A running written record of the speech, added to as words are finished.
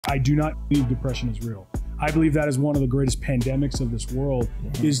I do not believe depression is real. I believe that is one of the greatest pandemics of this world,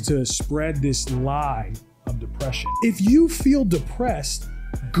 is to spread this lie of depression. If you feel depressed,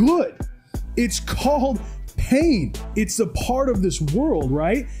 good. It's called pain. It's a part of this world,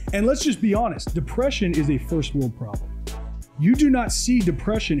 right? And let's just be honest, depression is a first world problem. You do not see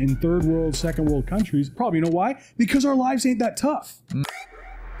depression in third world, second world countries. Probably, you know why? Because our lives ain't that tough.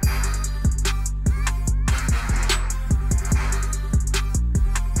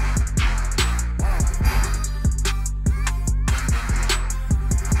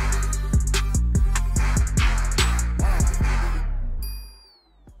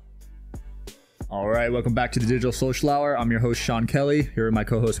 All right, welcome back to the Digital Social Hour. I'm your host, Sean Kelly, here with my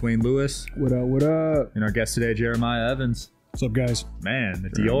co-host, Wayne Lewis. What up, what up? And our guest today, Jeremiah Evans. What's up, guys? Man, the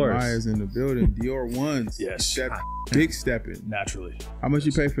Dior's. Jeremiah's in the building. Dior ones. Yes. Big stepping. Naturally. How much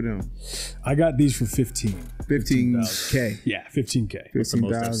you pay for them? I got these for 15. 15K. Yeah, 15K. What's the most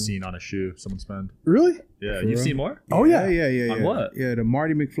I've 15,000. seen on a shoe someone spend? Really? Yeah, For you've real? seen more? Oh, yeah. Yeah. On what? Yeah, the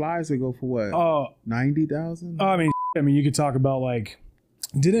Marty McFlys, they go for what? Oh, 90,000? I mean, you could talk about like,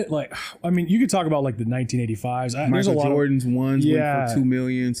 you could talk about like the 1985s. There's a Michael lot Jordan's ones Yeah. went for 2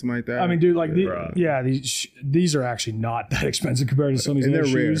 million, something like that. I mean, dude, like, Bruh. these are actually not that expensive compared to some of these and other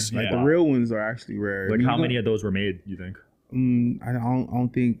they're rare. shoes. Like Yeah. the real ones are actually rare. Like, I mean, how you many of those were made, you think? I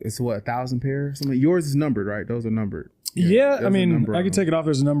don't think it's what, 1,000 pair. Something. Yours is numbered, right? Those are numbered. Yeah, there's I a mean, number I on can them. take it off.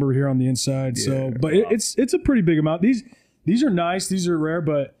 There's a number here on the inside. So, Yeah. but it's a pretty big amount. These are nice. These are rare,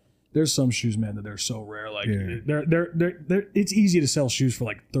 but there's some shoes, man, that they're so rare. Like Yeah. they're it's easy to sell shoes for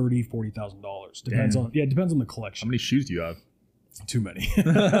like $30,000-$40,000. Depends on the How collection. many shoes do you have? Too many.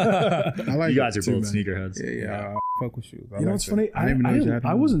 I like You guys are Too both many. sneakerheads. Yeah. Fuck with shoes. You know what's funny? I didn't even know you had I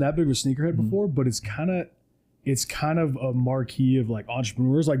them. wasn't that big of a sneakerhead before, but it's kind of a marquee of like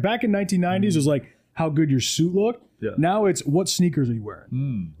entrepreneurs. Like back in 1990s, it was like how good your suit looked. Yeah. Now it's what sneakers are you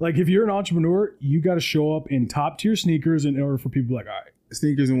wearing? Like if you're an entrepreneur, you got to show up in top tier sneakers in order for people to be like, all right,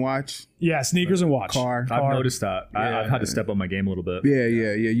 Sneakers and watch. yeah, sneakers and watch. Car. I've noticed that. I've had to step up my game a little bit. Yeah.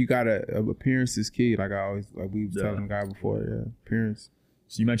 You got appearance is key. Like I always, like we was telling the guy before. Yeah, appearance.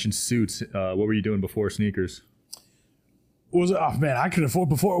 So you mentioned suits. What were you doing before sneakers? Oh man, I couldn't afford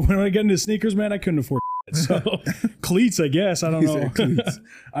before when I get into sneakers, man, I couldn't afford it. So cleats, I guess. I don't He know. said cleats.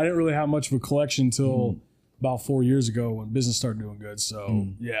 I didn't really have much of a collection until about 4 years ago when business started doing good. So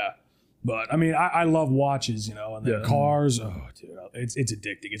yeah. But I mean, I love watches, you know, and then cars. Oh, dude, it's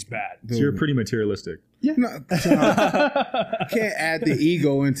addicting. It's bad. So you're pretty materialistic. No, can't add the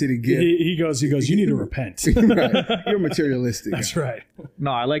ego into the gift. He goes. You need to repent. Right. You're materialistic. That's right. No,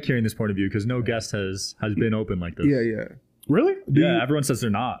 I like hearing this point of view because no guest has been open like this. Yeah. Really? Yeah, everyone says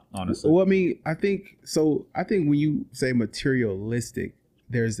they're not, honestly. Well, I mean, I think when you say materialistic,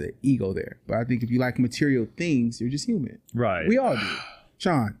 there's an ego there. But I think if you like material things, you're just human. Right. We all do.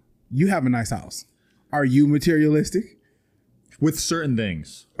 Sean, you have a nice house. Are you materialistic? With certain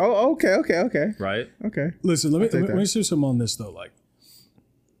things, Oh, okay. right? Okay. Listen, let take that. me say something on this though. Like,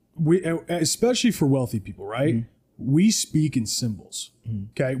 we, especially for wealthy people, right? We speak in symbols.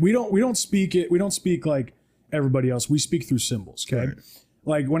 Okay, we don't speak it. We don't speak like everybody else. We speak through symbols. Okay, Right.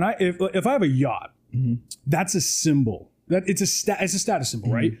 like when if I have a yacht, that's a symbol. That it's a status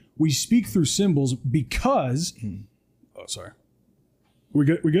symbol, right? We speak through symbols because. Oh, sorry. We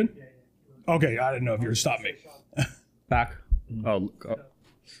good? We good? Okay, I didn't know if you were stopping me. Back. Oh, Okay,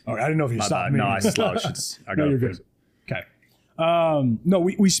 I didn't know if you my stopped bad. me. No, I slouched. I No, got you're good. Okay. No,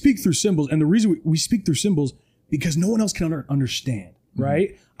 we speak through symbols, and the reason we speak through symbols because no one else can understand,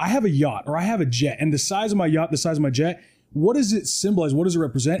 right? I have a yacht or I have a jet, and the size of my yacht, the size of my jet, what does it symbolize? What does it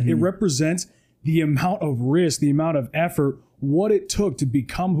represent? It represents the amount of risk, the amount of effort, what it took to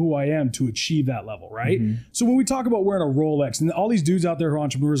become who I am to achieve that level, right? So when we talk about wearing a Rolex, and all these dudes out there who are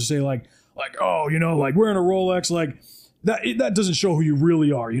entrepreneurs say like, oh, you know, like wearing a Rolex, like that doesn't show who you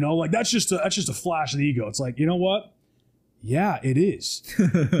really are, you know, like that's just a flash of the ego. It's like, you know what? Yeah, it is.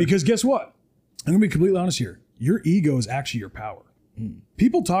 Because guess what? I'm gonna be completely honest here. Your ego is actually your power.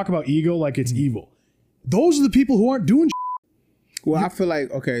 People talk about ego like it's evil. Those are the people who aren't doing Well, I feel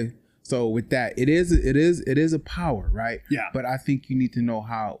like, okay, so with that, it is a power, right? Yeah. But I think you need to know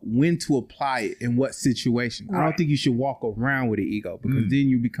when to apply it in what situation. I don't think you should walk around with an ego because then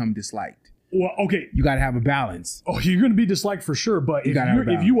you become disliked. Well, okay. You got to have a balance. Oh, you're going to be disliked for sure. But if gotta have a if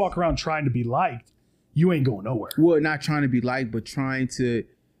you balance. walk around trying to be liked, you ain't going nowhere. Well, not trying to be liked, but trying to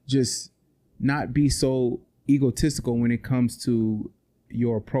just not be so egotistical when it comes to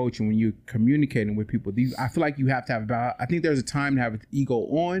your approach and when you're communicating with people. I feel like you have to have a balance. I think there's a time to have ego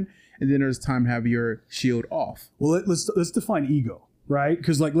on, and then there's a time to have your shield off. Well, let's define ego, right?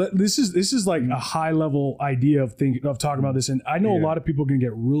 Because like this is like a high level idea of talking about this, and I know a lot of people are gonna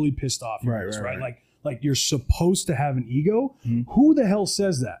get really pissed off about this, right? Like you're supposed to have an ego. Who the hell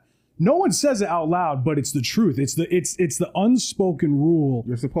says that? No one says it out loud, but it's the truth. It's the unspoken rule.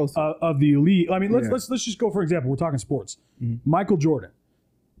 You're supposed to. Of the elite. I mean, let's just go for example. We're talking sports. Michael Jordan.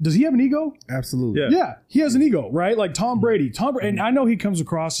 Does he have an ego? Absolutely. Yeah, he has an ego, right? Like Tom Brady. And I know he comes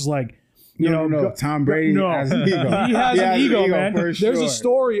across as like, Tom Brady has an ego. He has an ego, man. There's a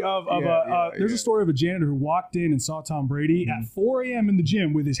story of a story of a janitor who walked in and saw Tom Brady at 4 a.m. in the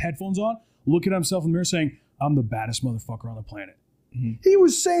gym with his headphones on, looking at himself in the mirror saying, "I'm the baddest motherfucker on the planet." He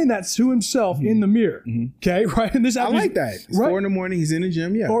was saying that to himself in the mirror. Okay, right? And this I like that. It's 4 in the morning. He's in the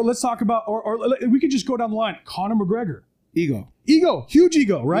gym. Yeah. Or let's talk about, or we could just go down the line. Conor McGregor. Ego, huge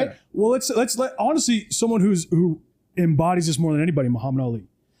ego, right? Yeah. Well, let's let honestly someone who embodies this more than anybody, Muhammad Ali.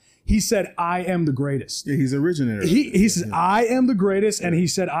 He said, "I am the greatest." Yeah, he's originator. He says, "I am the greatest," and he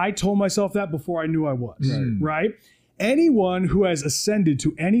said, "I told myself that before I knew I was." Right? Anyone who has ascended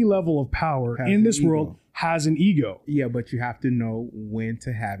to any level of power in this world has an ego. Yeah, but you have to know when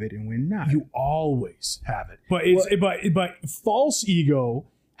to have it and when not. You always have it, but false ego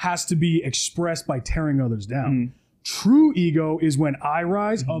has to be expressed by tearing others down. True ego is when I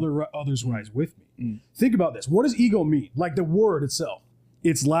rise, others rise with me. Think about this. What does ego mean? Like the word itself.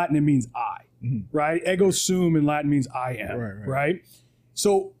 It's Latin, it means I, right? Ego sum in Latin means I am, right?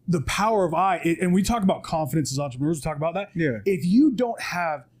 So the power of I, and we talk about confidence as entrepreneurs, we talk about that. Yeah. If you don't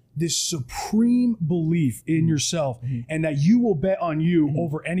have this supreme belief in yourself and that you will bet on you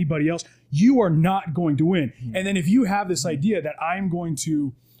over anybody else, you are not going to win. And then if you have this idea that I'm going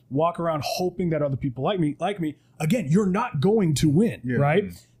to walk around hoping that other people like me, again, you're not going to win,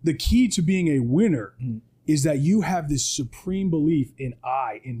 right? The key to being a winner is that you have this supreme belief in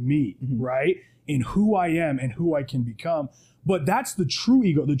in me, right? In who I am and who I can become. But that's the true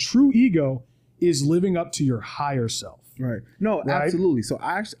ego. The true ego is living up to your higher self. Right. No, absolutely. So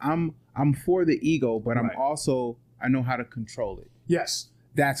I'm for the ego, but I'm also, I know how to control it. Yes.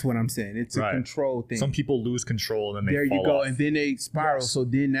 That's what I'm saying. It's a control thing. Some people lose control and then they fall go, off. and then they spiral. So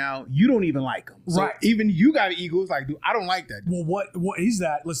then now you don't even like them. So even you got an ego. It's like, dude, I don't like that. Well, what is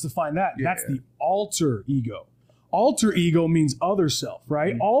that? Let's define that. That's the alter ego. Alter ego means other self,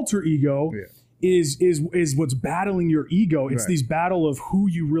 right? Alter ego is what's battling your ego. It's these battle of who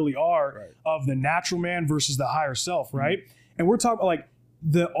you really are, of the natural man versus the higher self, right? And we're talking about like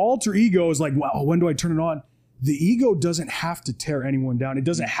the alter ego is like, wow, when do I turn it on? The ego doesn't have to tear anyone down. It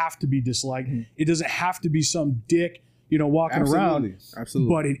doesn't have to be disliked. It doesn't have to be some dick, walking around.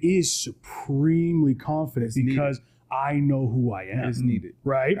 Absolutely. But it is supremely confident because I know who I am. It is needed.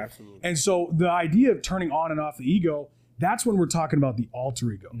 Right? Absolutely. And so the idea of turning on and off the ego, that's when we're talking about the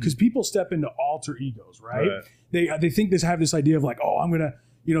alter ego. Because people step into alter egos, right? They think have this idea of like, oh, I'm going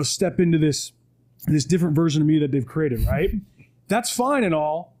to, step into this different version of me that they've created, right? That's fine and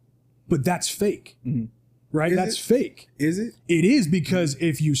all, but that's fake. Right? That's fake. Is it? It is, because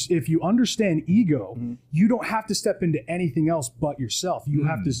if you understand ego, you don't have to step into anything else but yourself. You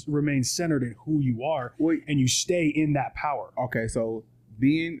have to remain centered in who you are, and you stay in that power. Okay, so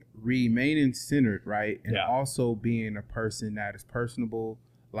remaining centered, right? And also being a person that is personable,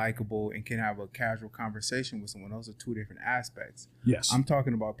 likable, and can have a casual conversation with someone. Those are two different aspects. Yes. I'm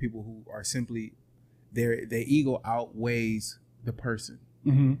talking about people who are simply, their ego outweighs the person.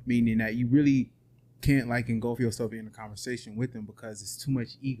 Meaning that you really can't engulf yourself in a conversation with them because it's too much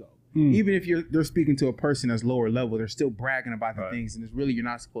ego. Even if they're speaking to a person that's lower level, they're still bragging about the things, and it's really, you're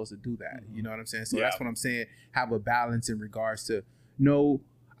not supposed to do that. You know what I'm saying? So that's what I'm saying. Have a balance in regards to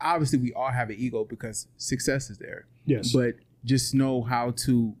obviously we all have an ego because success is there. Yes. But just know how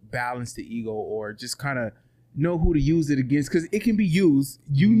to balance the ego, or just kind of know who to use it against, because it can be used.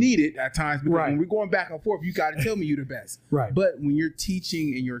 You need it at times, because when we're going back and forth, you got to tell me you're the best. Right. But when you're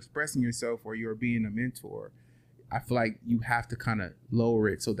teaching and you're expressing yourself, or you're being a mentor, I feel like you have to kind of lower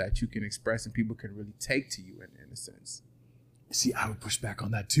it so that you can express and people can really take to you in a sense. See, I would push back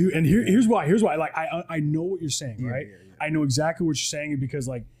on that too. And here's why. Like I know what you're saying, right? I know exactly what you're saying, because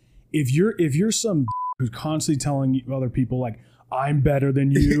like if you're some who's constantly telling other people like, I'm better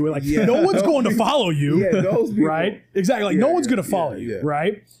than you, like no one's going to follow you, those people. Right? Exactly. Like no one's going to follow you,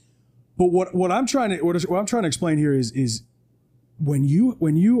 right? But what I'm trying to explain here is when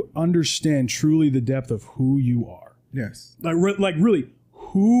you understand truly the depth of who you are. Yes. Like really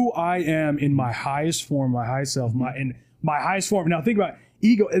who I am in my highest form, my highest self, my highest form. Now think about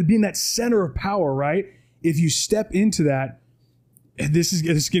ego as being that center of power, right? If you step into that, I'm just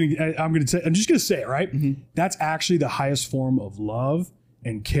gonna say it, right? That's actually the highest form of love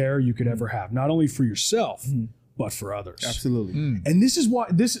and care you could ever have, not only for yourself, but for others. Absolutely. And this is why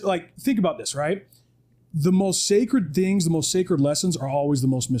think about this, right? The most sacred things, the most sacred lessons are always the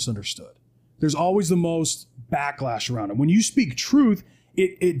most misunderstood. There's always the most backlash around it. When you speak truth,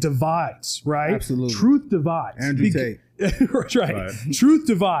 it divides, right? Absolutely. Truth divides. Andrew Tate. right. Truth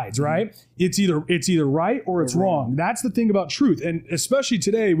divides, right? It's either right or it's wrong. That's the thing about truth. And especially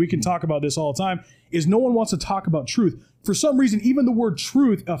today, we can talk about this all the time, is no one wants to talk about truth. For some reason, even the word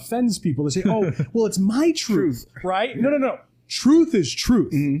truth offends people. They say, oh, well, it's my truth, right? No. Truth is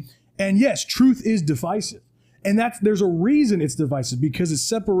truth. And yes, truth is divisive. And there's a reason it's divisive, because it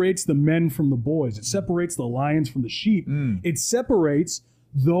separates the men from the boys. It separates the lions from the sheep. It separates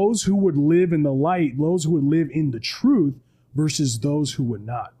those who would live in the light, those who would live in the truth, versus those who would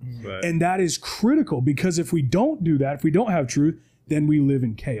not. Right. And that is critical, because if we don't do that, if we don't have truth, then we live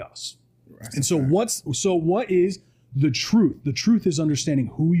in chaos. And so what is the truth? The truth is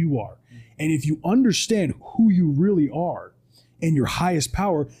understanding who you are. And if you understand who you really are and your highest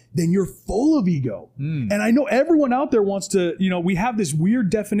power, then you're full of ego. And I know everyone out there wants to, we have this weird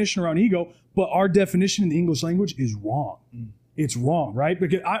definition around ego, but our definition in the English language is wrong. It's wrong, right?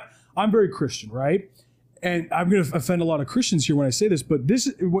 Because I'm very Christian, right? And I'm going to offend a lot of Christians here when I say this, but this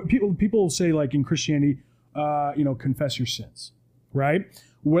is what people say, like in Christianity, confess your sins, right?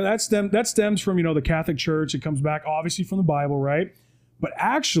 Well, that stems from, the Catholic Church. It comes back obviously from the Bible, right? But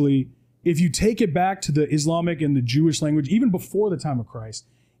actually, if you take it back to the Islamic and the Jewish language, even before the time of Christ,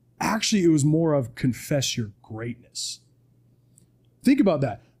 actually it was more of confess your greatness. Think about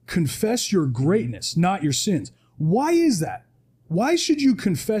that. Confess your greatness, not your sins. Why is that? Why should you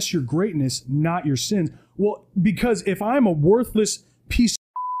confess your greatness, not your sins? Well, because if I'm a worthless piece of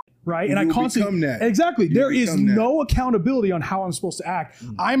right? And I constantly exactly. There is no accountability on how I'm supposed to act.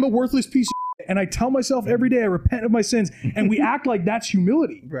 I'm a worthless piece of and I tell myself every day I repent of my sins, and we act like that's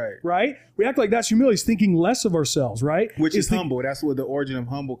humility. Right? We act like that's humility, is thinking less of ourselves, right? Which is humble. That's where the origin of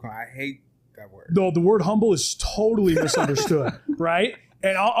humble comes. I hate that word. Though the word humble is totally misunderstood, right?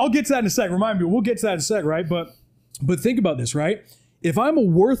 And I'll get to that in a sec. Remind me, we'll get to that in a sec, right? But think about this, right? If I'm a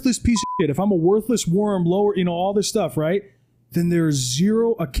worthless piece of shit, if I'm a worthless worm, lower, all this stuff, right? Then there's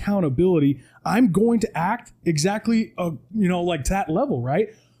zero accountability. I'm going to act exactly, like that level,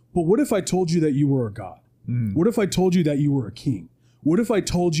 right? But what if I told you that you were a God? What if I told you that you were a king? What if I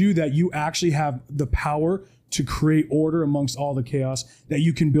told you that you actually have the power to create order amongst all the chaos, that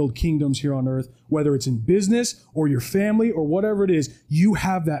you can build kingdoms here on earth, whether it's in business or your family or whatever it is, you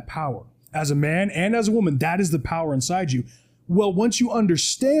have that power. As a man and as a woman, that is the power inside you. Well, once you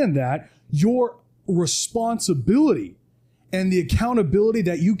understand that, your responsibility and the accountability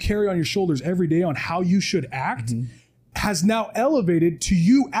that you carry on your shoulders every day on how you should act has now elevated to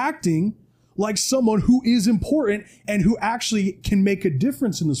you acting like someone who is important and who actually can make a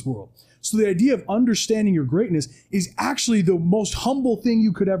difference in this world. So the idea of understanding your greatness is actually the most humble thing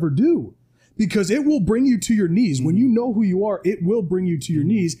you could ever do, because it will bring you to your knees. When you know who you are, it will bring you to your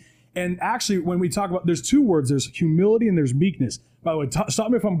knees. And actually, when we talk about, there's two words, there's humility and there's meekness. By the way,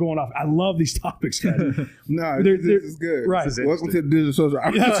 stop me if I'm going off. I love these topics, guys. No, this is good. Right. Welcome to the Digital Social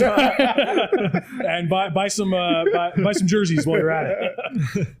Hour. That's right. And buy some jerseys while you're at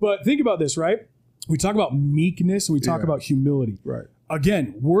it. But think about this, right? We talk about meekness and we talk about humility. Right.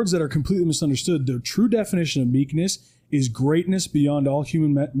 Again, words that are completely misunderstood. The true definition of meekness is greatness beyond all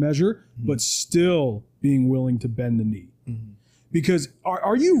human measure, but still being willing to bend the knee. Because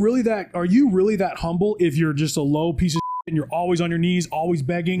are you really that humble if you're just a low piece of shit and you're always on your knees, always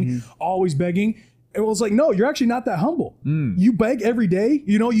begging? And well, it's like, no, you're actually not that humble. You beg every day.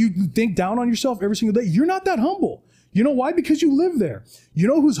 You think down on yourself every single day. You're not that humble. You know why? Because you live there. You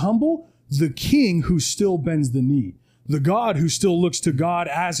know who's humble? The king who still bends the knee. The God who still looks to God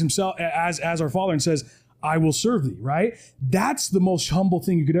as himself, as our Father, and says, I will serve thee, right? That's the most humble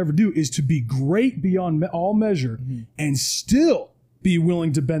thing you could ever do, is to be great beyond all measure and still be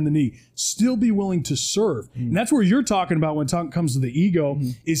willing to bend the knee, still be willing to serve. And that's where you're talking about when it comes to the ego,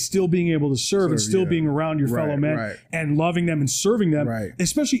 is still being able to serve and still being around your fellow men and loving them and serving them,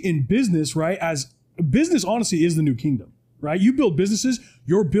 especially in business, right? As business, honestly, is the new kingdom, right? You build businesses,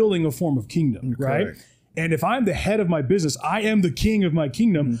 you're building a form of kingdom, right? And if I'm the head of my business, I am the king of my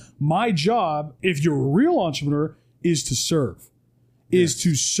kingdom. My job, if you're a real entrepreneur, is to serve. Is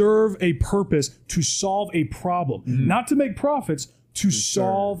to serve a purpose, to solve a problem. Not to make profits, to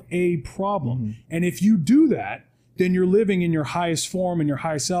solve a problem. And if you do that, then you're living in your highest form and your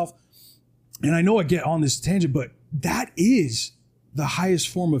highest self. And I know I get on this tangent, but that is the highest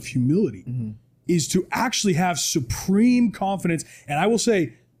form of humility, is to actually have supreme confidence. And I will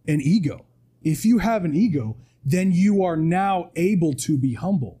say, an ego. If you have an ego, then you are now able to be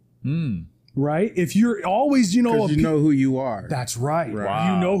humble. right? If you're always, you know, Because you know who you are. that's right.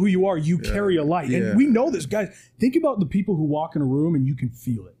 Wow. You know who you are. You carry a light. Yeah. And we know this, guys. Think about the people who walk in a room and you can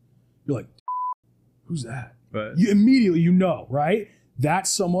feel it. You're like, who's that? Right. You immediately, you know, right?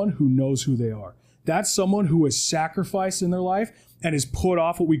 That's someone who knows who they are. That's someone who has sacrificed in their life and has put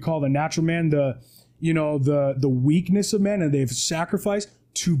off what we call the natural man, the weakness of man, and they've sacrificed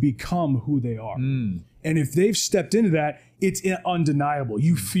to become who they are. And if they've stepped into that, it's undeniable.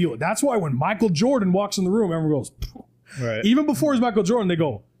 You feel it. That's why when Michael Jordan walks in the room, everyone goes, Right. even before it's Michael Jordan, they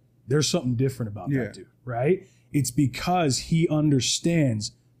go, there's something different about Yeah. that dude, right? It's because he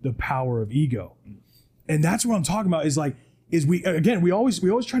understands the power of ego. And that's what I'm talking about we always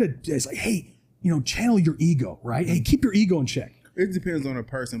try to, it's like, hey, you know, channel your ego, right? Hey, keep your ego in check. It depends on the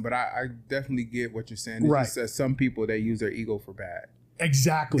person, but I definitely get what you're saying. It's Right. just that some people, they use their ego for bad.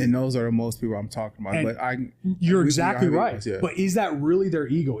 Exactly. And those are the most people I'm talking about. And But You're we exactly are right. egos, yeah. But is that really their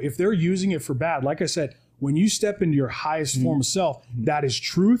ego? If they're using it for bad, like I said, when you step into your highest form of self, that is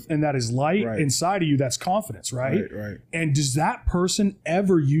truth and that is light Right. inside of you. That's confidence, right? Right. And does that person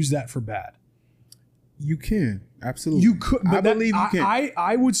ever use that for bad? You can. Absolutely. You could. But I believe you can.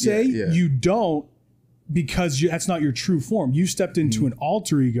 I would say Yeah, yeah. you don't, because that's not your true form. You stepped into an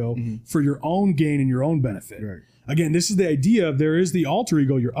alter ego for your own gain and your own benefit. Right. Again, this is the idea of there is the alter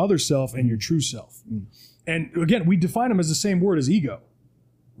ego, your other self, and your true self. And again, we define them as the same word as ego,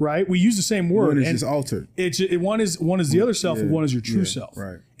 right? We use the same word. One is and just altered. one is the other self, and Yeah, one is your true yeah, self.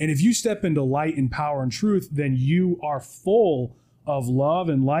 right. And if you step into light and power and truth, then you are full of love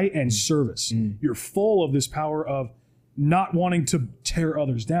and light and service. You're full of this power of not wanting to tear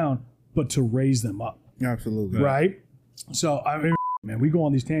others down, but to raise them up, Absolutely. right? So I mean, man, we go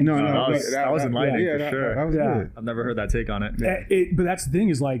on these tangents. No, that was enlightening for sure. That was Yeah. good. I've never heard that take on it. But that's the thing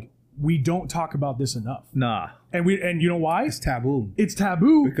is like we don't talk about this enough, Nah. and you know why? It's taboo. It's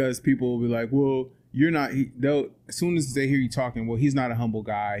taboo. Because people will be like, well, you're not, they'll, as soon as they hear you talking, well, he's not a humble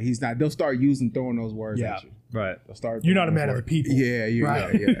guy. He's not, they'll start throwing those words Yeah. at you. Right. They'll start. You're not a throwing man those of the words. people. Yeah,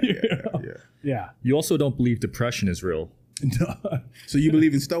 Right. yeah. Yeah. You also don't believe depression is real. So you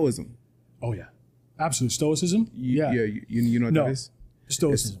believe in stoicism? Oh yeah, absolute stoicism. You know what No. that is?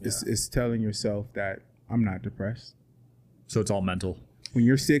 Stoicism. It's telling yourself that I'm not depressed. So it's all mental. When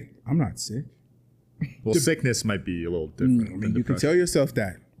you're sick, I'm not sick. Well, sickness might be a little different. I than mean, you can depression. tell yourself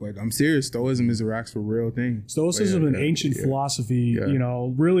that, but I'm serious. Stoicism is a actual real thing. Stoicism is an ancient philosophy. Yeah. You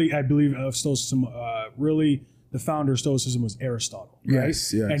know, really, I believe of Stoicism. Really, the founder of Stoicism was Aristotle. Right?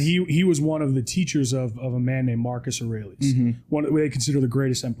 Yes. And he was one of the teachers of a man named Marcus Aurelius, one that they consider the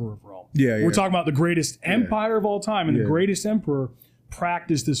greatest emperor of Rome. Yeah, yeah. We're talking about the greatest empire of all time, and the Yeah. greatest emperor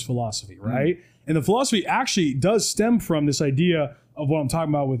practiced this philosophy, right? And the philosophy actually does stem from this idea of what I'm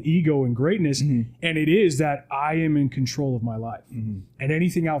talking about with ego and greatness, and it is that I am in control of my life, and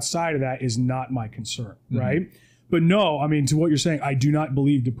anything outside of that is not my concern, right? But no, I mean, to what you're saying, I do not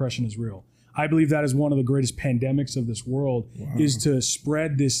believe depression is real. I believe that is one of the greatest pandemics of this world, is to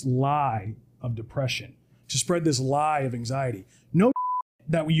spread this lie of depression, to spread this lie of anxiety. No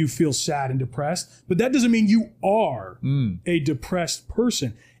that you feel sad and depressed, but that doesn't mean you are a depressed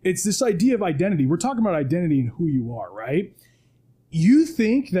person. It's this idea of identity. We're talking about identity and who you are, right? You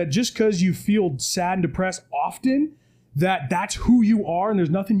think that just because you feel sad and depressed often, that that's who you are and there's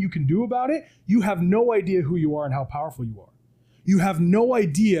nothing you can do about it. You have no idea who you are and how powerful you are. You have no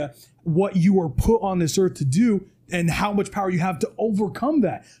idea what you are put on this earth to do and how much power you have to overcome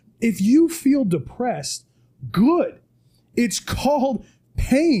that. If you feel depressed, good. It's called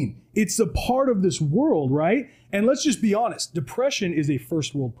pain. It's a part of this world, right? And let's just be honest. Depression is a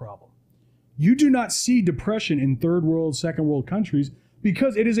first world problem. You do not see depression in third world, second world countries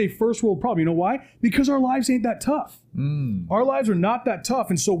because it is a first world problem. You know why? Because our lives ain't that tough. Our lives are not that tough.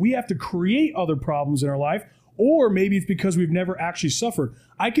 And so we have to create other problems in our life, or maybe it's because we've never actually suffered.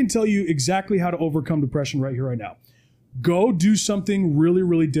 I can tell you exactly how to overcome depression right here, right now. Go do something really,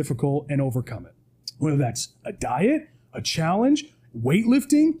 really difficult and overcome it. Whether that's a diet, a challenge,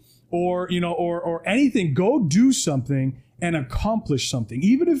 weightlifting, or anything. Go do something and accomplish something,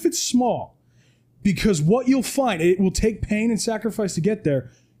 even if it's small. Because what you'll find, it will take pain and sacrifice to get there.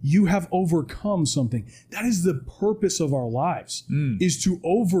 You have overcome something. That is the purpose of our lives, is to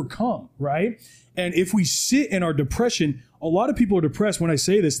overcome, right? And if we sit in our depression, a lot of people are depressed. When I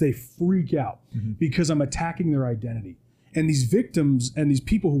say this, they freak out because I'm attacking their identity. And these victims and these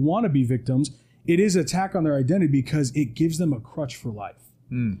people who want to be victims, it is an attack on their identity because it gives them a crutch for life.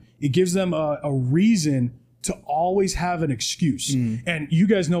 It gives them a reason to always have an excuse. And you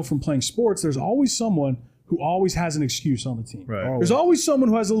guys know from playing sports, there's always someone who always has an excuse on the team. Right. There's always someone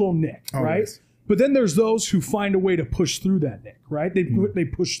who has a little nick, right? Always. But then there's those who find a way to push through that nick, right? They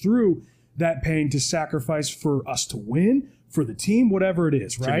push through that pain to sacrifice for us to win, for the team, whatever it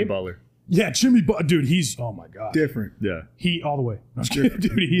is, Jimmy right? Butler. Yeah, Jimmy Butler, dude, he's, oh my God. Different. Yeah. He all the way. No, I'm kidding.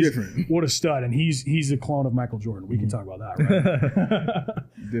 Dude, he's Different. what a stud, and he's a clone of Michael Jordan. We can talk about that,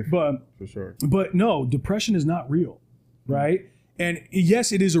 right? Different. For sure. But no, depression is not real, right? And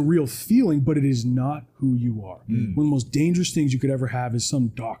yes, it is a real feeling, but it is not who you are. One of the most dangerous things you could ever have is some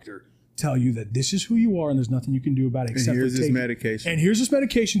doctor tell you that this is who you are and there's nothing you can do about it And except here's for this take it. medication. And here's this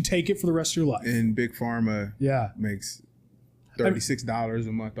medication. Take it for the rest of your life. And Big Pharma Yeah. makes $36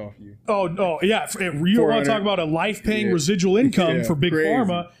 a month off you. Oh, yeah. You don't want to talk about a life-paying Yeah. residual income Yeah, for Big crazy.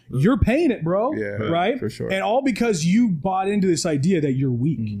 Pharma. You're paying it, bro. Yeah, right? for sure. And all because you bought into this idea that you're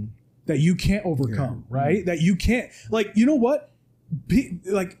weak, that you can't overcome, right? That you can't. Like, you know what?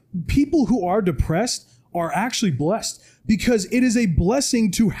 People who are depressed are actually blessed because it is a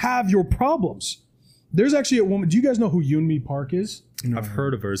blessing to have your problems. There's actually a woman. Do you guys know who Yoonmi Park is? I've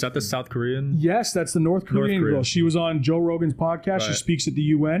heard of her. Is that the South Korean? Yes, that's the North Korean girl. She was on Joe Rogan's podcast. She Right. speaks at the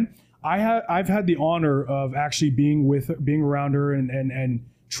UN. I've had the honor of actually being around her and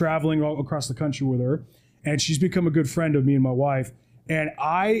traveling all across the country with her, and she's become a good friend of me and my wife. And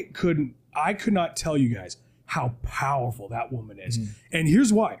I could not tell you guys how powerful that woman is. And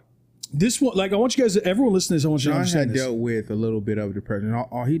here's why. This one, like, I want you guys, everyone listening to this, I want you to John understand had this. dealt with a little bit of depression.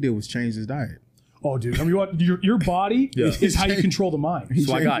 All he did was change his diet. Oh, dude, I mean, your body Yeah. is how you control the mind.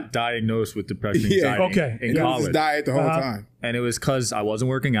 So I got diagnosed with depression and Yeah. anxiety Okay. in Yeah. college. His diet the whole time. And it was because I wasn't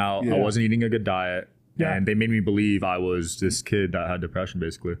working out. Yeah. I wasn't eating a good diet. Yeah. And they made me believe I was this kid that had depression,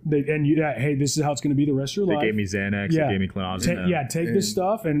 basically. Hey, this is how it's going to be the rest of your They life. gave me Xanax. Yeah. They gave me Clonazepam. Take this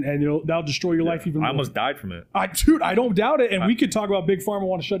stuff and that'll destroy your life even more. I almost died from it. Dude, I don't doubt it. And we could talk about Big Pharma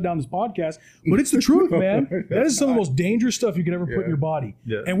want to shut down this podcast, but it's the truth, man. That is some of the most dangerous stuff you could ever put in your body.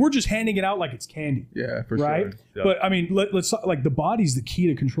 Yeah. And we're just handing it out like it's candy, Yeah, for right? sure. Yeah. But I mean, let's talk, like, the body's the key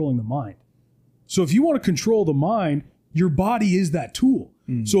to controlling the mind. So if you want to control the mind, your body is that tool.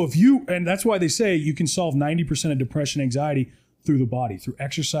 So and that's why they say you can solve 90% of depression, anxiety through the body, through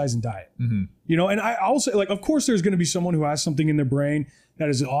exercise and diet. You know, and I'll say, like, of course there's going to be someone who has something in their brain that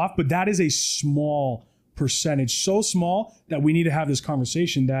is off, but that is a small percentage, so small that we need to have this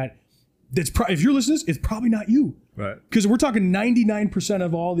conversation if you're listening to this, it's probably not you. Right. Because we're talking 99%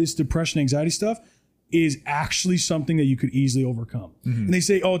 of all this depression, anxiety stuff is actually something that you could easily overcome. And they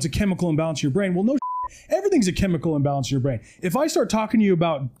say, oh, it's a chemical imbalance in your brain. Well, no, everything's a chemical imbalance in your brain. If I start talking to you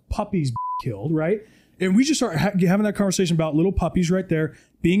about puppies killed, right? And we just start having that conversation about little puppies right there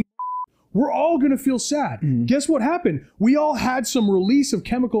being, we're all going to feel sad. Guess what happened? We all had some release of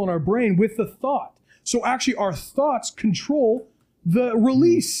chemical in our brain with the thought. So actually our thoughts control the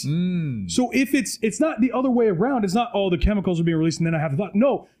release. So if it's not the other way around, it's not, oh, the chemicals are being released and then I have the thought.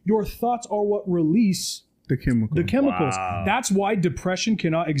 No, your thoughts are what release The chemical. the chemicals. Wow. That's why depression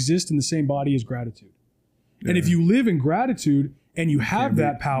cannot exist in the same body as gratitude. And if you live in gratitude and you have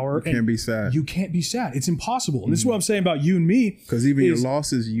that power, You can't be sad. you can't be sad. It's impossible. And this is what I'm saying about you and me. Because even your is-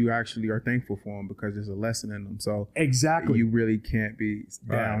 losses, you actually are thankful for them because there's a lesson in them. So Exactly. you really can't be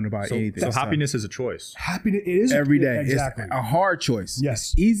down about so, anything. So happiness is a choice. Happiness is every day. Exactly. It's a hard choice.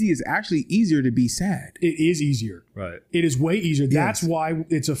 Yes. It's actually easier to be sad. It is easier. Right. It is way easier. That's Yes. why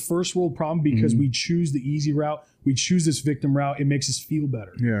it's a first world problem, because we choose the easy route. We choose this victim route. It makes us feel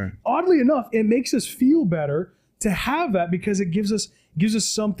better. Yeah. Oddly enough, it makes us feel better to have that because it gives us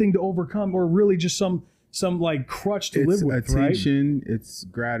something to overcome, or really just some like crutch to It's live with, right? attention. It's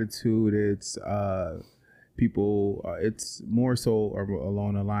gratitude. It's people. It's more so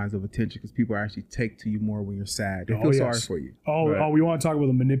along the lines of attention because people actually take to you more when you're sad. They feel sorry for you. Oh, we want to talk about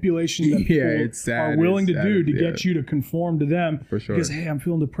the manipulation that Yeah, people it's sad. are willing It's to sad. do to Yeah. get you to conform to them. For sure. Because, hey, I'm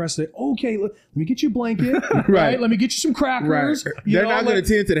feeling depressed today. Okay, let me get you a blanket. Right. right. Let me get you some crackers. Right. You They're know, not going like-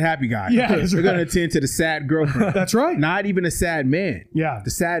 to tend to the happy guy. Yeah, that's they're going to right. tend to the sad girlfriend. That's right. Not even a sad man. Yeah. The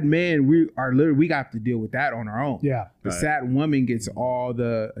sad man, we got to deal with that on our own. Yeah. The Right. sad woman gets all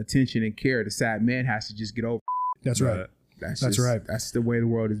the attention and care. The sad man has to just get over. That's right. That's right. That's the way the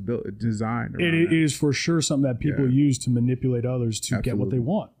world is built, designed. It around that. is for sure something that people Yeah. use to manipulate others to get what Absolutely. they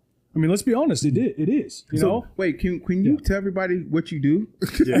want. I mean, let's be honest. It is. You So, know? wait, can you tell everybody what you do?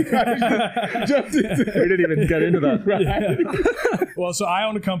 We didn't even get into that. Right. Well, so I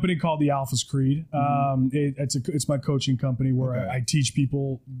own a company called the Alphas Creed. It's my coaching company where I teach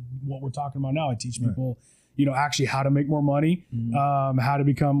people what we're talking about now. I teach people, actually how to make more money, how to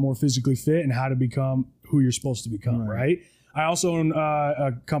become more physically fit, and how to become who you're supposed to become. Right. I also own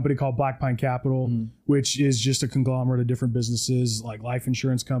a company called Black Pine Capital, which is just a conglomerate of different businesses, like life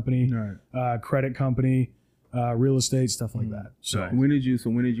insurance company, credit company, real estate, stuff like that. So Right. When did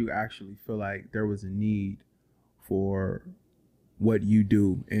you actually feel like there was a need for what you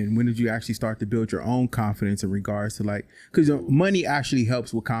do, and when did you actually start to build your own confidence in regards to like, because money actually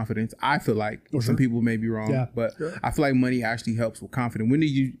helps with confidence. I feel like some people may be wrong, but I feel like money actually helps with confidence. When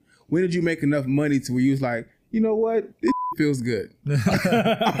did you make enough money to where you was like, you know what, this feels good.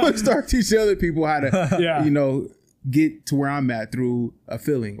 I want to start teaching other people how to, you know, get to where I'm at through a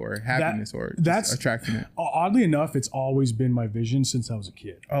feeling or happiness or just attracting it. Oddly enough, it's always been my vision since I was a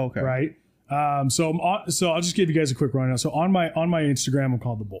kid. Oh, okay. Right. So I'll just give you guys a quick rundown. So on my Instagram, I'm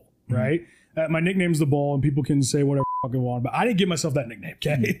called The Bull, right? My nickname's The Bull, and people can say whatever they want, but I didn't give myself that nickname,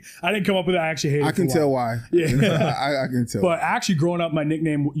 okay? I didn't come up with it. I actually hate it. I can tell why. Yeah. I can tell. But actually growing up, my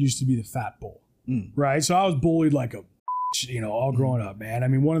nickname used to be the Fat Bull, right? So I was bullied like a, you know, all growing up, man. I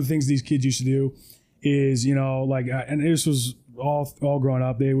mean, one of the things these kids used to do is, you know, like, and this was all growing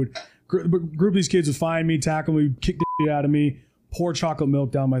up, they would, group of these kids would find me, tackle me, kick the shit out of me, pour chocolate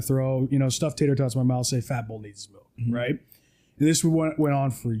milk down my throat, you know, stuff tater tots in my mouth, say Fat Bull needs milk, right? And this went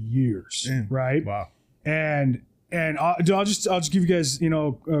on for years, right? Wow. And I'll just give you guys, you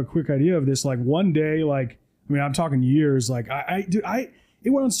know, a quick idea of this. Like one day, like, I mean, I'm talking years. Like it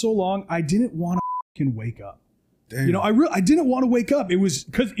went on so long, I didn't want to fucking wake up. Damn. You know, I didn't want to wake up. It was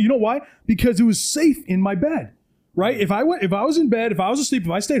because, you know why? Because it was safe in my bed, right? If I was in bed, if I was asleep, if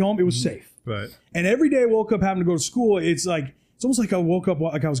I stayed home, it was safe. Right. And every day I woke up having to go to school. It's almost like I woke up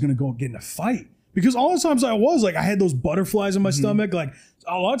like I was going to go get in a fight. Because all the times I was like, I had those butterflies in my stomach. Like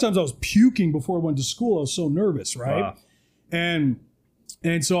a lot of times I was puking before I went to school. I was so nervous, right? Wow. And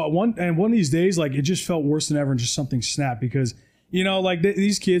so one of these days, like it just felt worse than ever, and just something snapped because, you know, like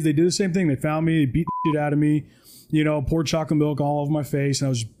these kids, they did the same thing. They found me, they beat the shit out of me, you know, poured chocolate milk all over my face, and I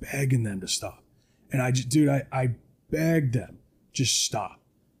was begging them to stop. And I begged them, just stop.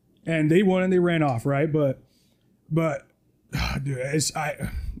 And they won and they ran off, right? But dude,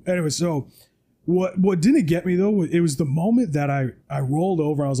 anyway, so. What didn't get me though, it was the moment that I rolled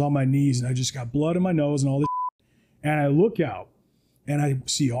over, I was on my knees and I just got blood in my nose and all this shit. And I look out and I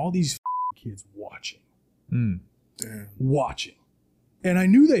see all these kids watching. Watching. And I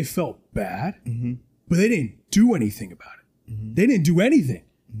knew they felt bad, but they didn't do anything about it. They didn't do anything.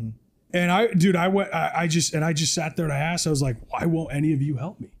 And I just sat there and I asked, I was like, why won't any of you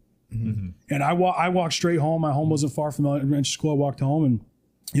help me? And I walked straight home. My home wasn't far from the elementary school. I walked home and,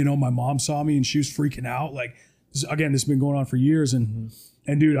 you know, my mom saw me and she was freaking out. Like, this has been going on for years. And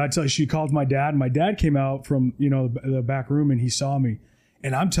dude, I tell you, she called my dad. And my dad came out from, you know, the back room and he saw me.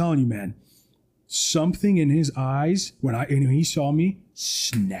 And I'm telling you, man, something in his eyes when he saw me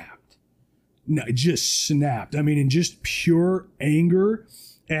snapped. No, it just snapped. I mean, in just pure anger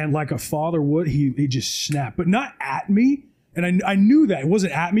and like a father would, he just snapped. But not at me. And I knew that. It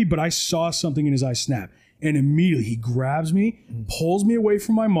wasn't at me, but I saw something in his eyes snap. And immediately he grabs me, pulls me away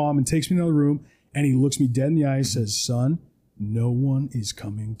from my mom and takes me to another room. And he looks me dead in the eye and says, son, no one is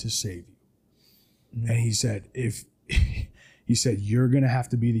coming to save you. And he said, you're going to have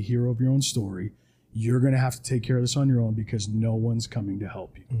to be the hero of your own story. You're going to have to take care of this on your own because no one's coming to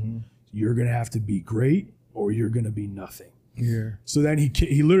help you. You're going to have to be great or you're going to be nothing. Yeah. So then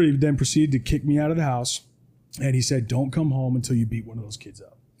he literally then proceeded to kick me out of the house. And he said, don't come home until you beat one of those kids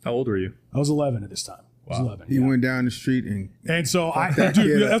up. How old were you? I was 11 at this time. Wow. He went down the street and so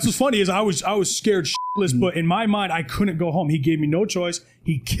dude, that's what's funny is I was scared shitless, but in my mind I couldn't go home. He gave me no choice.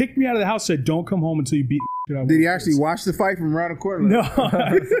 He kicked me out of the house, said, "Don't come home until you beat." Did he actually watch the fight from around the corner?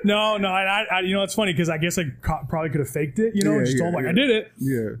 No. And I you know, it's funny because I guess I probably could have faked it, you know, and just told him like I did it.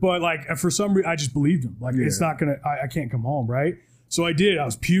 Yeah. But like for some reason I just believed him. Like it's not gonna. I can't come home, right? So I did. I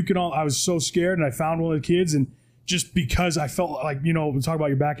was puking on. I was so scared, and I found one of the kids, and just because I felt like, you know, talk about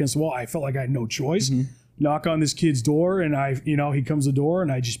your back against the wall, I felt like I had no choice. Knock on this kid's door, and he comes to the door,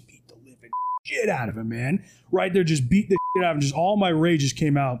 and I just beat the living shit out of him, man. Right there, just beat the shit out of him. Just all my rage just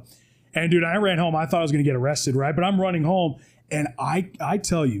came out. And dude, I ran home. I thought I was going to get arrested, right? But I'm running home, and I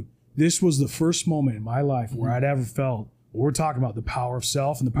tell you, this was the first moment in my life where I'd ever felt, we're talking about the power of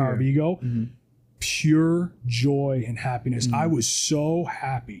self and the power of ego, pure joy and happiness. I was so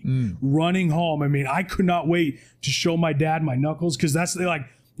happy running home. I mean, I could not wait to show my dad my knuckles, because that's like,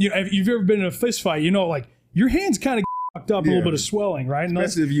 you know, if you've ever been in a fist fight, you know, like your hands kind of fucked up, a little bit of swelling, right? And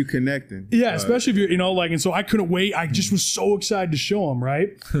especially if you connecting. Yeah, especially if you're, you know, like, and so I couldn't wait. I just was so excited to show him, right?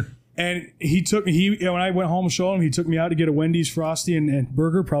 And when I went home and showed him, he took me out to get a Wendy's Frosty and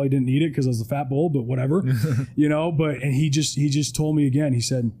burger. Probably didn't eat it because I was the fat bull, but whatever, you know. And he just told me again. He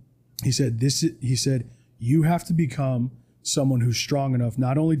said, you have to become someone who's strong enough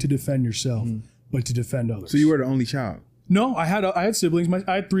not only to defend yourself but to defend others. So you were the only child? No, I had siblings.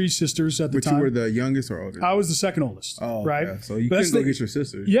 I had 3 sisters at the But time. you were the youngest or older? I was the second oldest. Oh, right. yeah. So you But couldn't that's go get your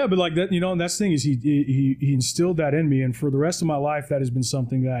sister. Yeah, but like that, and that's the thing is he instilled that in me, and for the rest of my life, that has been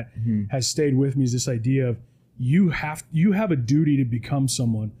something that has stayed with me. Is this idea of you have a duty to become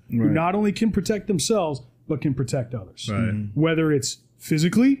someone who Right. not only can protect themselves but can protect others. Right. Whether it's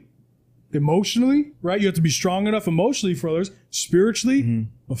physically, emotionally, right? You have to be strong enough emotionally for others, spiritually,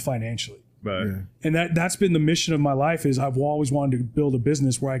 but financially. Right. Yeah. And that's been the mission of my life. Is I've always wanted to build a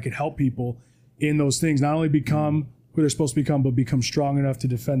business where I could help people in those things, not only become who they're supposed to become, but become strong enough to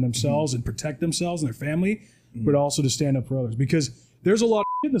defend themselves and protect themselves and their family, but also to stand up for others. Because there's a lot of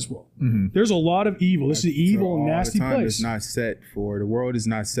shit in this world. There's a lot of evil. This is an evil and All the nasty time, place. It's not set for, the world is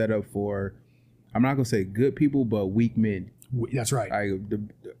not set up for, I'm not going to say good people, but weak men. That's right.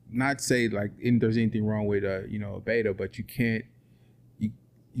 Not say like there's anything wrong with a beta, but you can't.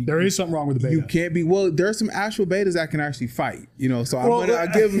 There is something wrong with the beta. You can't be. Well, there's some actual betas that can actually fight. So I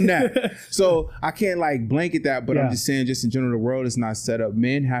give them that. So I can't like blanket that, but Yeah. I'm just saying, just in general, the world is not set up.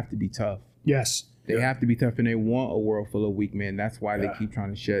 Men have to be tough. Yes. They have to be tough, and they want a world full of weak men. That's why Yeah. they keep trying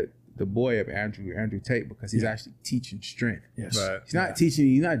to shut the boy up, Andrew Tate, because he's actually teaching strength. Yes. Right. He's not teaching.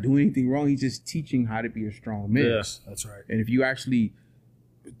 He's not doing anything wrong. He's just teaching how to be a strong man. Yeah. That's right. And if you actually,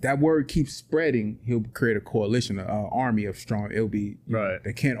 that word keeps spreading, he'll create a coalition, an army of strong. It'll be Right.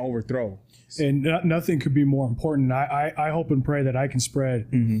 They can't overthrow. And nothing could be more important. And I hope and pray that I can spread,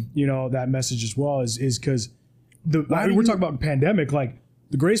 that message as well. Is because we're talking about pandemic. Like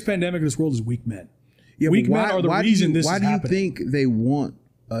the greatest pandemic of this world is weak men. Yeah, Weak but men are the reason this is happening. Why do you think they want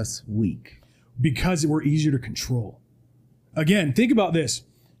us weak? Because we're easier to control. Again, think about this.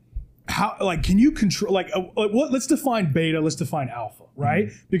 How can you control what? Let's define beta. Let's define alpha, right?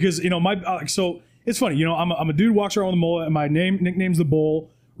 Because so it's funny. I'm a dude who walks around with a mullet, and my nickname's the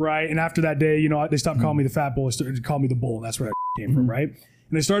Bull, right? And after that day, they stopped calling me the Fat Bull. They started to call me the Bull. And that's where I came from, right? And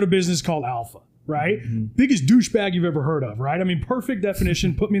they started a business called Alpha, right? Biggest douchebag you've ever heard of, right? I mean, perfect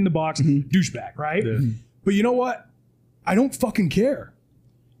definition. Put me in the box, douchebag, right? But you know what? I don't fucking care.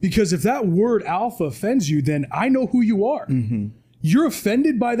 Because if that word alpha offends you, then I know who you are. You're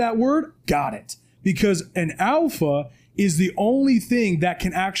offended by that word? Got it. Because an alpha is the only thing that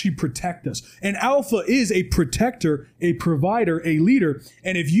can actually protect us. An alpha is a protector, a provider, a leader.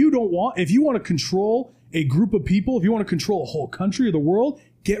 And if you want to control a group of people, if you want to control a whole country or the world,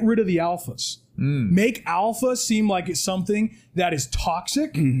 get rid of the alphas. Make alpha seem like it's something that is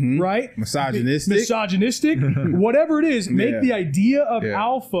toxic, right? Misogynistic. Whatever it is, make the idea of Yeah.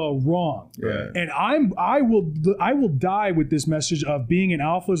 alpha wrong. Yeah. And I will die with this message of being an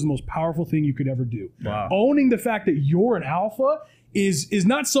alpha is the most powerful thing you could ever do. Wow. Owning the fact that you're an alpha is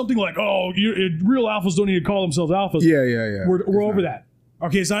not something like, real alphas don't need to call themselves alphas. Yeah. We're over that.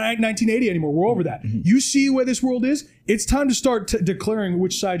 Okay, it's not 1980 anymore. We're over that. You see where this world is? It's time to start declaring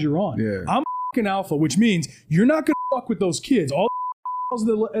which side you're on. Yeah. I'm fucking alpha, which means you're not going to fuck with those kids. All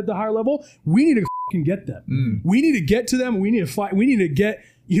at the higher level, we need to fucking get them. We need to get to them. We need to fight. We need to get,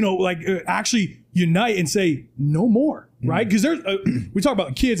 actually unite and say no more, right? Because there's, we talk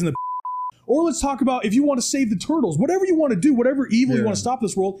about kids and the, or let's talk about if you want to save the turtles, whatever you want to do, whatever evil you want to stop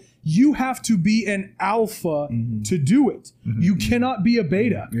this world, you have to be an alpha to do it. You cannot be a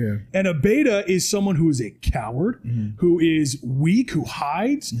beta. Yeah. And a beta is someone who is a coward, who is weak, who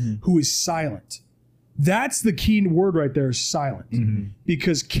hides, who is silent. That's the key word right there, is silent.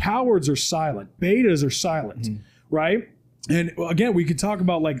 Because cowards are silent. Betas are silent, right? And again, we could talk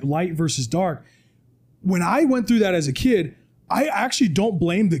about like light versus dark. When I went through that as a kid, I actually don't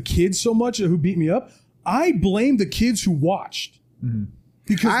blame the kids so much who beat me up. I blame the kids who watched.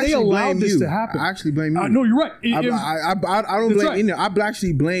 Because they allowed this to happen. I actually blame you. No, you're right. I don't blame you. I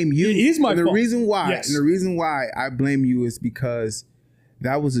actually blame you. It is my fault. fault. And the reason why I blame you is because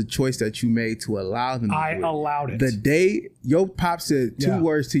that was a choice that you made to allow them to I do it. allowed it. The day your pop said two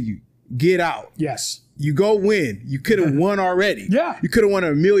words to you, get out. Yes. You go win. You could have won already. Yeah. You could have won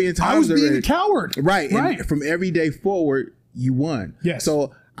a million times I was being already. a coward. Right. Right. And from every day forward, you won. Yes.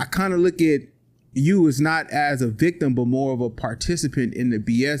 So I kind of look at you as not as a victim, but more of a participant in the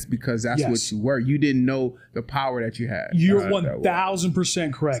BS, because that's what you were. You didn't know the power that you had. You're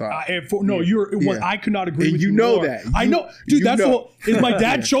 1,000% correct. So, I could not agree And with you you know more. that. I know. Dude, that's what my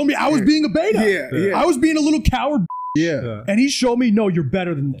dad showed me. I was being a beta. Yeah. I was being a little coward. Yeah. And he showed me, no, you're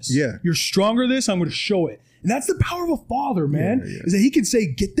better than this. Yeah. You're stronger than this. I'm going to show it. And that's the power of a father, man, is that he can say,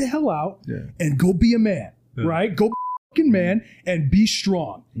 get the hell out and go be a man, right? Go man and be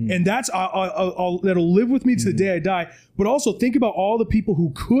strong. And that's that'll live with me to the day I die. But also think about all the people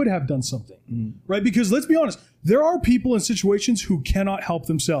who could have done something, right? Because let's be honest, there are people in situations who cannot help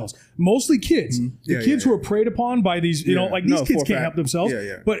themselves. Mostly kids. The kids who are preyed upon by these, you know, like these kids can't help themselves.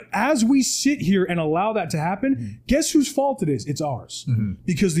 But as we sit here and allow that to happen, guess whose fault it is? It's ours.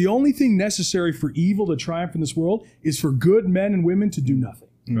 Because the only thing necessary for evil to triumph in this world is for good men and women to do nothing.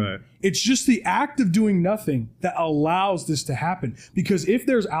 Right. It's just the act of doing nothing that allows this to happen. Because if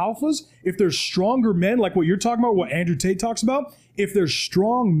there's alphas, if there's stronger men, like what you're talking about, what Andrew Tate talks about, if there's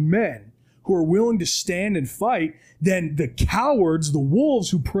strong men who are willing to stand and fight, then the cowards, the wolves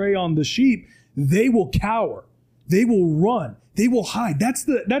who prey on the sheep, they will cower. They will run. They will hide. That's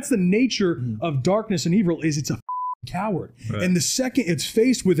the nature of darkness and evil, is it's a coward. Right. And the second it's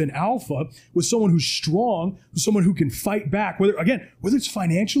faced with an alpha, with someone who's strong, with someone who can fight back, whether it's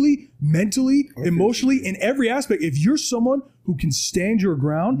financially, mentally, emotionally, in every aspect, if you're someone who can stand your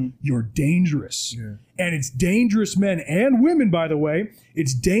ground, you're dangerous. And it's dangerous men and women, by the way.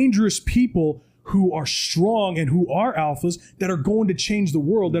 It's dangerous people who are strong and who are alphas that are going to change the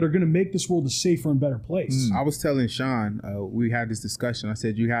world, that are going to make this world a safer and better place. I was telling Sean, we had this discussion. I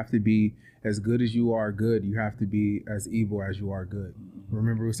said, you have to be as good as you are good. You have to be as evil as you are good.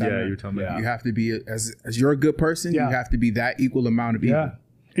 Remember what you were talking about. You have to be as you're a good person. You have to be that equal amount of evil.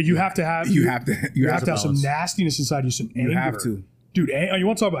 And you have to have you have to have some nastiness inside you, some anger. You have to, dude. You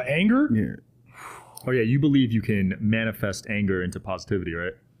want to talk about anger? Yeah. Oh yeah, you believe you can manifest anger into positivity,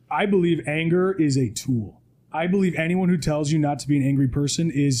 right? I believe anger is a tool. I believe anyone who tells you not to be an angry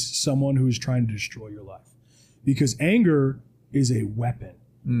person is someone who is trying to destroy your life, because anger is a weapon.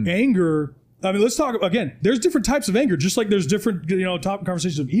 Anger, I mean, let's talk again. There's different types of anger, just like there's different, top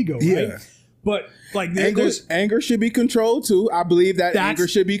conversations of ego, right? But like anger should be controlled too. I believe that anger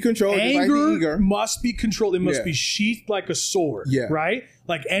should be controlled. Anger must be controlled. It must be sheathed like a sword, right?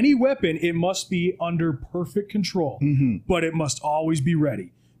 Like any weapon, it must be under perfect control, but it must always be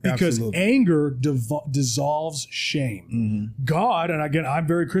ready. Because anger dissolves shame. God, and again, I'm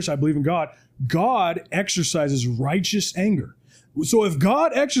very Christian, I believe in God. God exercises righteous anger. So if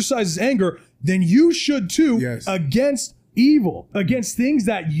God exercises anger, then you should too, against evil, against things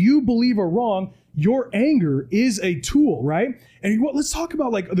that you believe are wrong. Your anger is a tool, right? And let's talk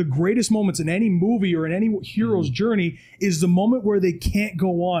about like the greatest moments in any movie or in any hero's journey is the moment where they can't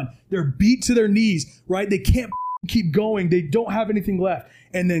go on. They're beat to their knees, right? They can't keep going. They don't have anything left.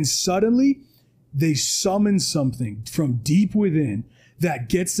 And then suddenly they summon something from deep within that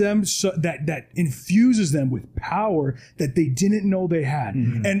gets them, that infuses them with power that they didn't know they had.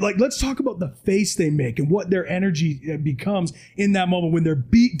 And like, let's talk about the face they make and what their energy becomes in that moment when they're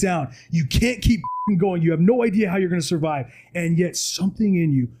beat down. You can't keep going. You have no idea how you're going to survive. And yet something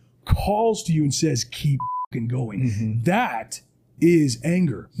in you calls to you and says, keep going. That is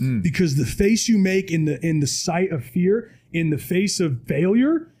anger, because the face you make in the sight of fear, in the face of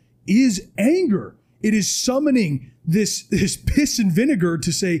failure, is anger. It is summoning this piss and vinegar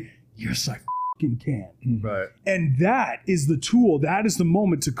to say, yes, I can. Right. And that is the tool. That is the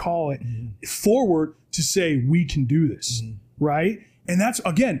moment to call it forward to say, we can do this. Right. And that's,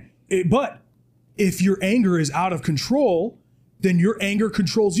 again, but if your anger is out of control, then your anger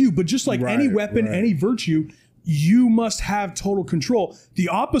controls you. But just like any weapon, any virtue, you must have total control. The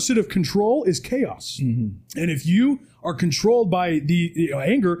opposite of control is chaos. And if you are controlled by the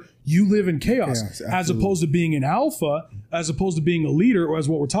anger, you live in chaos. As opposed to being an alpha, as opposed to being a leader, or as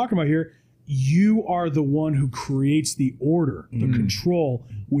what we're talking about here, you are the one who creates the order, the control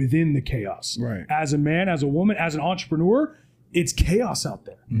within the chaos. Right. As a man, as a woman, as an entrepreneur, it's chaos out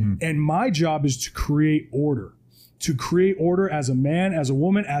there. And my job is to create order. To create order as a man, as a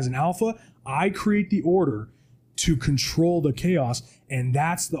woman, as an alpha. I create the order to control the chaos. And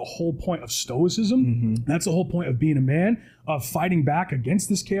that's the whole point of stoicism. That's the whole point of being a man, of fighting back against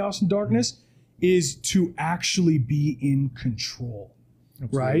this chaos and darkness, is to actually be in control.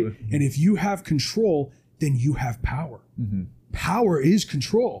 Right? And if you have control, then you have power. Power is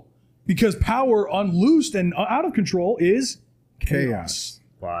control, because power unloosed and out of control is chaos.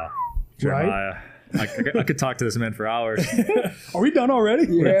 Wow. Right? I could talk to this man for hours. Are we done already?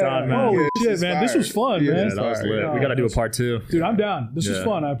 We're done, man. Holy shit, man. This was fun, man. Yeah, that was lit. We got to do a part 2. Dude, I'm down. This was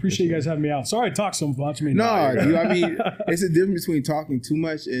fun. I appreciate you guys having me out. Sorry I talked so much. I mean, it's a difference between talking too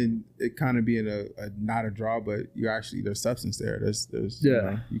much and it kind of being a not a draw, but there's substance there. There's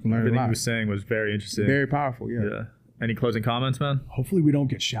you can learn a lot. Everything he was saying was very interesting. Very powerful, yeah. Any closing comments, man? Hopefully we don't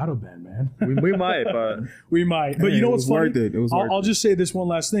get shadow banned, man. we might, but... We might. But you know what's funny? It was worth it. I'll just say this one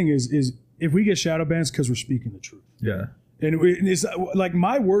last thing is if we get shadow bans, because we're speaking the truth. Yeah. And it's like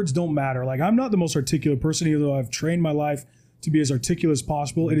my words don't matter. Like I'm not the most articulate person, even though I've trained my life to be as articulate as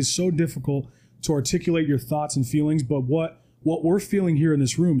possible. It is so difficult to articulate your thoughts and feelings. But what we're feeling here in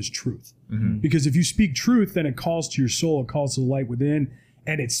this room is truth. Because if you speak truth, then it calls to your soul, it calls to the light within,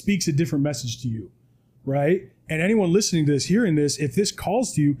 and it speaks a different message to you, right? And anyone listening to this, hearing this, if this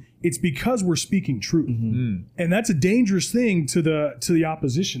calls to you, it's because we're speaking truth. And that's a dangerous thing to the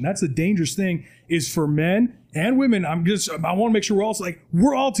opposition. That's a dangerous thing is for men and women. I want to make sure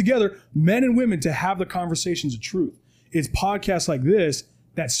we're all together, men and women, to have the conversations of truth. It's podcasts like this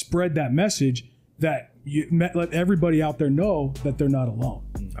that spread that message, that let everybody out there know that they're not alone.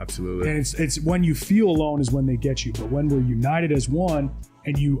 Absolutely. And it's when you feel alone is when they get you. But when we're united as one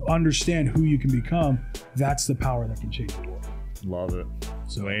and you understand who you can become, that's the power that can change the world. Love it.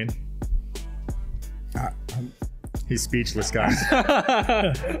 So, Wayne? He's speechless, guys.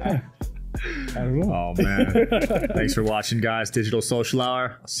 I don't know. Oh, man. Thanks for watching, guys. Digital Social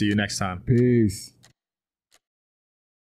Hour. I'll see you next time. Peace.